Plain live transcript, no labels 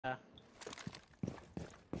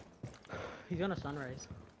He's gonna sunrise.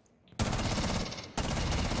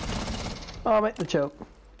 Oh, I made the choke.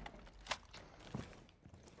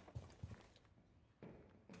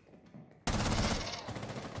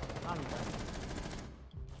 I'm done.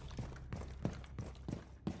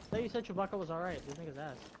 I thought you said Chewbacca was alright. This nigga's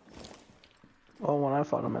ass. Well, when I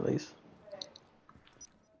fought him at least.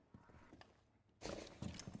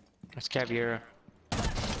 It's Caviera. It's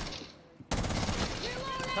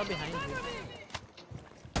behind you.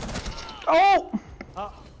 Oh!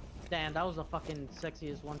 Oh! Damn, that was the fucking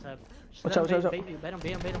sexiest one time. Watch out, watch out. Bait him.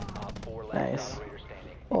 Nice.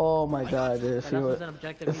 Oh my god, dude. If, That was an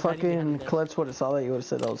objective. if He's hiding behind fucking the desk. Klutz would have saw that, you would have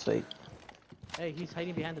said that was fake. Hey, he's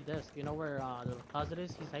hiding behind the desk. You know where the closet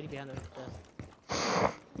is? He's hiding behind the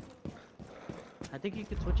desk. I think you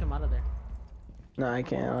could switch him out of there. No, I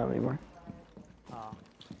can't. I don't have anymore. Oh.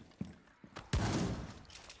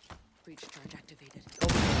 Breach charge activated.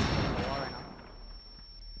 Right now.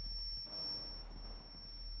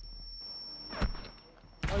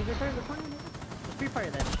 Oh, you're trying to corner? Just free fire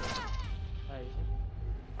that shit. Alright, you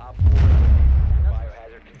see? Op 4,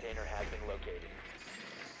 biohazard container has been located.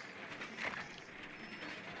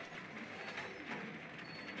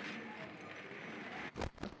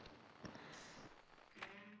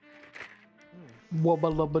 Wubba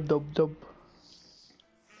lubba dub dub.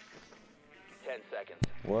 10 seconds.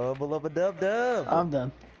 Wubba lubba dub dub. I'm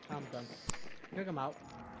done. I'm done. Kick him out.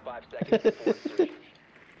 5 seconds before insertion.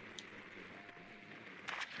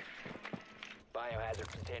 Biohazard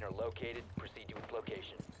container located. Proceed to its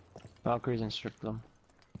location. Valkyries and strip them.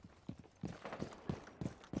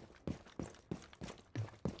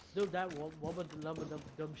 Dude, that wubba lubba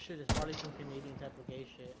dub shit is probably some Canadian type of gay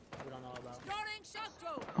shit we don't know about.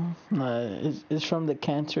 It's from the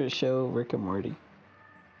cancerous show Rick and Morty.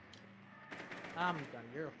 I'm done.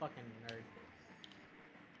 You're a fucking nerd.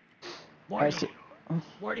 I Morty! see.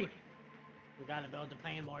 Morty! We gotta build the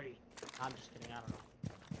plane, Morty. I'm just kidding, I don't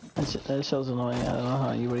know. That show's annoying. I don't know how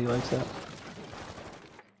anybody likes that.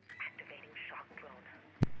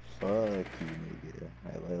 Fuck you, nigga.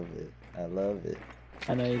 I love it. I love it.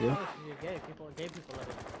 I know you do. Oh, you're gay. Gay people love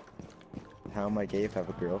it. How am I gay if I have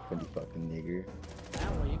a girlfriend, you fucking nigger? Yeah,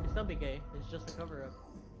 well, you can still be gay. It's just a cover up.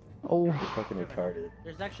 Oh. You're fucking retarded.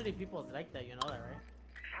 There's actually people that like that, you know that, right?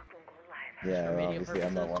 Yeah, For media obviously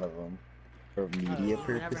I'm not purposes. one of them. For media You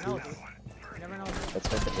never purposes? know, dude. You never know, dude. That's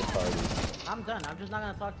fucking retarded. I'm done. I'm just not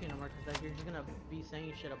gonna talk to you no more because you're just gonna be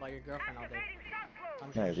saying shit about your girlfriend all day. I'm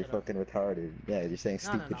Yeah, shut you're up. fucking retarded. Yeah, you're saying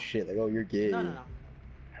No, no, stupid no. shit like, oh, you're gay. No.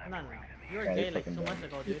 You were Yeah, gay you're like fucking 2 dumb. months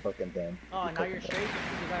ago, You're dude. fucking dumb. Oh, and now you're fucking straight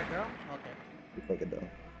because you got a girl? Okay. dumb. You're fucking dumb.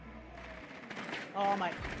 Oh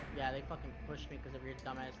my. Yeah, they fucking pushed me because of your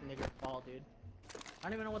dumbass nigger fall, dude. I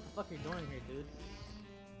don't even know what the fuck you're doing here, dude.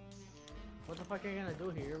 What the fuck are you gonna do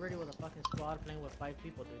here? You're already with a fucking squad playing with 5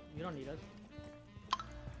 people, dude. You don't need us.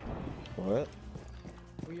 What?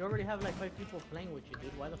 We already have like 5 people playing with you,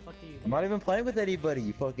 dude. Why the fuck are you? I'm not even playing with anybody,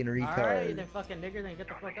 you fucking retard. Alright, then fucking nigger, then get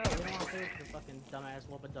the fuck out. We don't wanna play with your fucking dumbass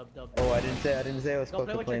wubba dub dub. Oh, I didn't say I was Go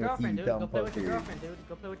play fucking with your playing with girlfriend, you, dude. dumb Go play with your fucker. girlfriend, dude.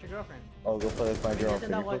 Go play with your girlfriend. Oh, go play with my I mean, isn't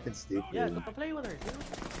girlfriend. that You're what- fucking stupid. Yeah, go play with her,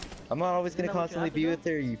 dude. I'm not always Isn't gonna that what you constantly have to be do? with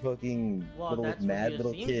her, you fucking Well, little that's mad what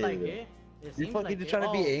little it seems kid. like, eh? It You're seems fucking like just it. trying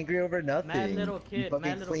to be Oh, angry over nothing. Mad little You kid, fucking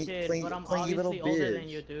mad little kid, but I'm clingy little obviously older than bitch.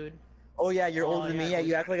 you, dude. Oh yeah, you're Oh, older than me. yeah, Yeah,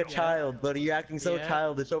 you act like a yeah. child, buddy. You're acting so Yeah.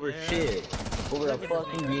 childish over Yeah. shit. Over a Look at this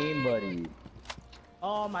fucking nigga. game, buddy.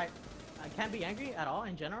 Oh my, I can't be angry at all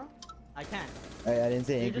in general. I can't. I didn't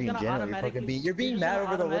say You're angry just in gonna general. You're automatically- fucking being you're mad just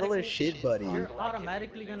over gonna the littlest automatically- shit, buddy. You're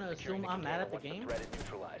automatically gonna assume I'm mad at the game.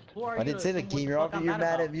 Who are I you didn't to say the assume what game. You're fuck I'm mad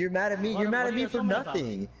about? at. You're mad at me. You're What mad are at me you for assuming about?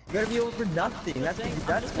 nothing. You gotta be over for nothing. That's saying- I'm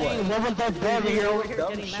that's just what. saying, You're over over here dumb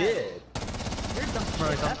getting mad. shit. You're dumb Bro,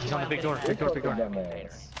 shit. he's on- That's he's why on the I'm big door, getting big door, mad. big door.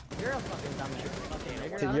 Dumbass. You're a fucking dumbass. Fucking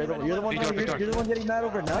nigger. So I you're don't the even know one what the fuck you're the one getting mad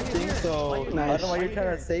over nothing. So I don't know why you're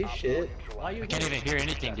trying to say shit. Why you I can't here? even hear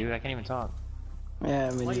anything, dude. I can't even talk. Yeah,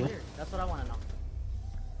 I mean, Why you yeah. here? That's what I want to know.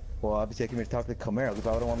 Well, obviously I came here to talk to Camaro because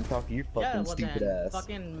I wouldn't want to talk to your fucking Yeah, well stupid then, ass.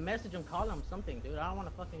 fucking message him, call him something, dude. I don't want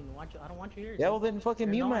to fucking watch you. I don't want you here. Yeah, dude. well then fucking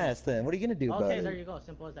You're mute my annoying. ass then. What are you gonna do about Okay, there it? you go.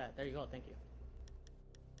 Simple as that. There you go. Thank you.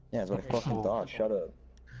 Yeah, that's what I There you fucking go. thought. Shut up.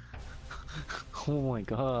 Oh my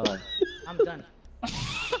god. I'm done.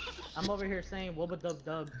 I'm over here saying wubba dub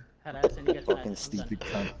dub had ass and he gets mad. Fucking I'm stupid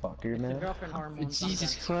done. cunt fucker, It's the man. girlfriend hormones. I'm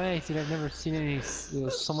Jesus done. Christ, dude. I've never seen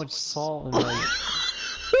so much salt in like.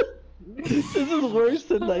 This is worse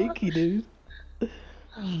than Nike, dude.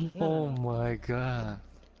 Oh my god.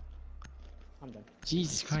 I'm done.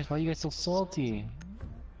 Jesus Christ, why are you guys so salty?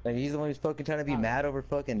 Like he's the one who's fucking trying to be mad over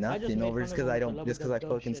fucking I just nothing made over fun just of because him I for don't love just of because I that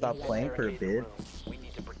fucking shit. stopped Yeah, playing for a bit. We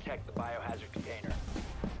need to protect the biohazard container.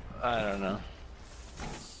 I don't know.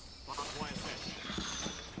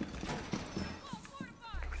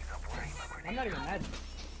 I'm not even mad.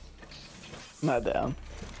 Not down.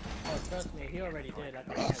 Oh, trust me, he already did. I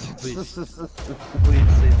think Please. Please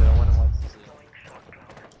say that. I want to watch this.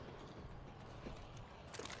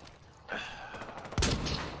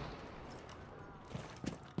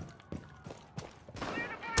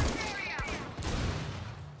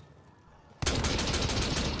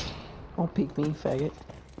 Don't peek me, faggot.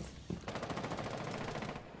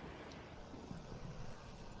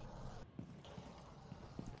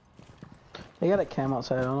 They got a cam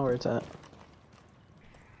outside. I don't know where it's at.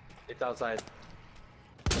 It's outside.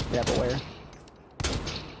 Yeah, but where?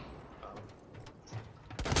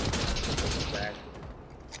 Back.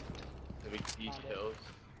 Maybe East Hills.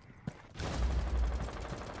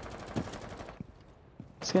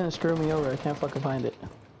 It's gonna screw me over. I can't fucking find it.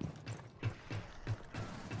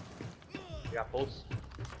 You got pulse?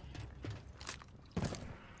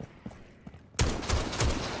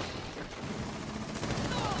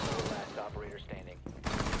 Last operator standing.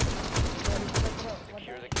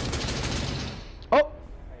 Secure the Oh!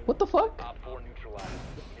 What the fuck? Op 4 neutralized.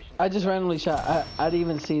 Mission I just randomly shot. I didn't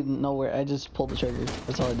even see nowhere. I just pulled the trigger.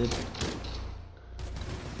 That's all I did.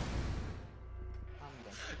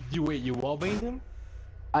 You wait, you wallbanged him?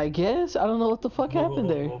 I guess. I don't know what the fuck happened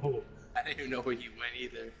there. I didn't even know where he went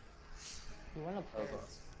either. he went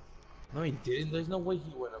upstairs. No, he didn't. There's no way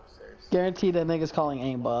he went upstairs. Guaranteed that nigga's calling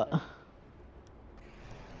aimbot.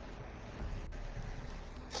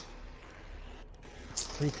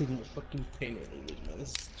 He's taking a fucking pain in English, man. This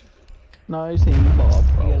is stupid. No, he's saying Bob.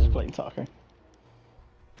 You guys are playing soccer.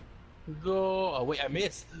 Go. Oh, wait, I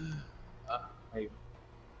missed. Hey.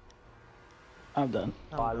 I'm done.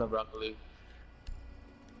 Oh, I love Rocket League.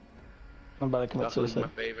 I'm about to commit Rocket League's my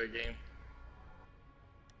suicide. favorite game.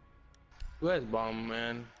 Who has bomb,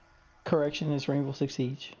 man? Correction is Rainbow Six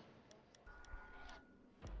Siege.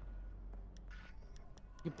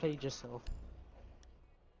 You played yourself.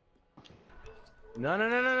 No, no,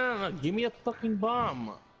 no, no, no, no. Give me a fucking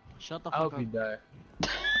bomb. Shut the I fuck hope up. you die.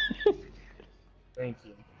 Thank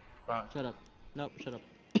you. Fine. Shut up. Nope, shut up.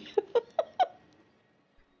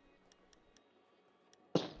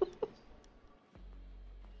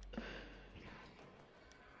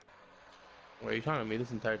 Wait, are you talking to me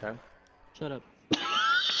this entire time? Shut up.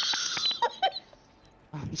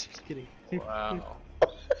 I'm just kidding. Wow.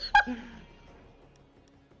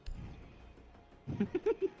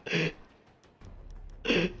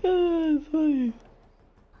 It's funny.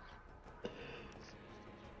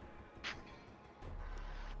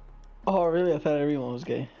 Oh, really? I thought everyone was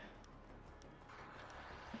gay.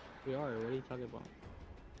 We are. What are you talking about?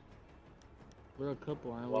 We're a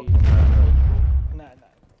couple, aren't Well, we? Nah.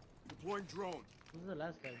 Deploying drone. Who's the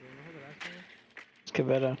last guy? Do you know who the last guy is? It's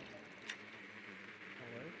Cavetta.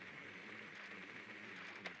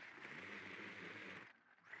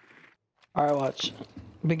 Alright, watch.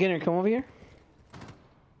 Beginner, come over here.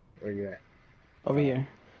 Where you at? Over here.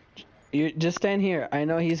 You just stand here. I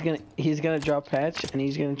know he's gonna drop patch and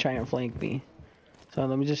he's gonna try and flank me. So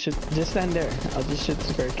let me just shoot. Just stand there. I'll just shoot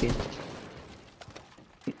the barricade.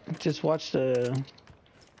 Just watch the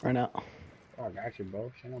run out. Oh, I got you,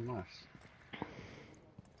 bro. Shut up, mas.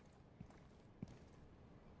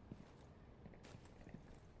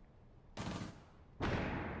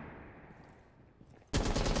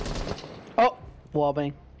 Oh,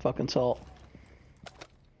 wallbang. Fucking salt.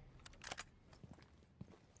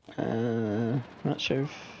 Not sure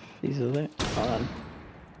if he's over there. Hold on.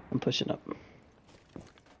 I'm pushing up.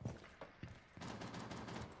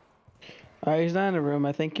 Alright, he's not in the room.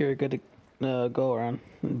 I think you're good to go around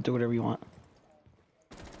and do whatever you want.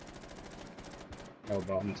 No,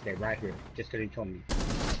 bro. I'm gonna stay right here. Just 'cause he told me.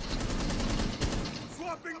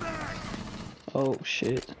 Swapping back. Oh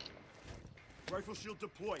shit. Rifle shield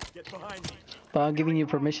deployed. Get behind me. But I'm giving you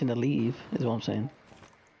permission to leave, is what I'm saying.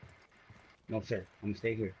 No, sir. I'm gonna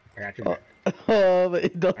stay here. I got your Oh, back. oh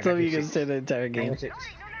but don't I tell got me you you can six. stay the entire game. Rainbow Six.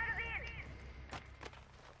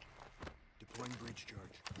 Deploying breach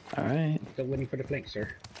charge. Alright. Still waiting for the flank, sir.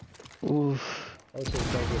 Oof. Oh, so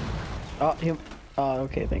it's right here. Oh, him. Oh,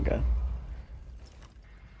 okay, thank God.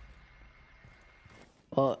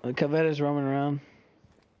 Well, Cavetta's roaming around.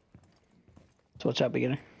 So watch out,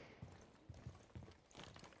 beginner.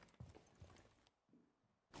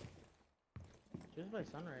 Just by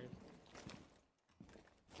sunrise.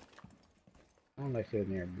 I don't like sitting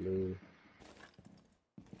there blue.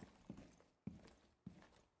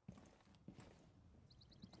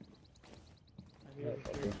 I hear this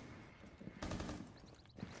Okay. dude.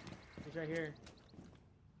 He's right here.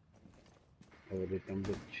 Oh, this dumb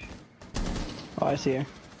bitch. Oh, I see her.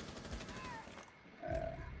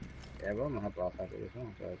 Yeah, but I'm gonna hop off after this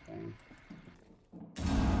one, so it's fine.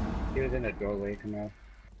 He was in the doorway, come out.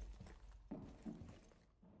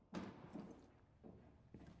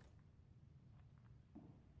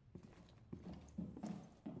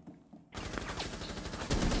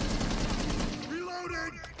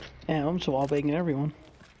 Reloading! Yeah, I'm just wallbanging everyone.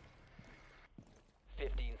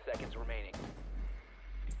 15 seconds remaining.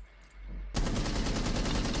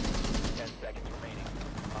 10 seconds remaining.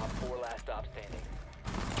 Op 4 last stop standing.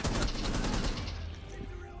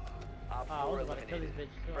 Op I 4 was about to kill these eliminated.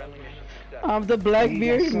 bitches too. Friendly mission successful. I'm the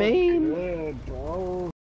Blackbeard main. Good, bro.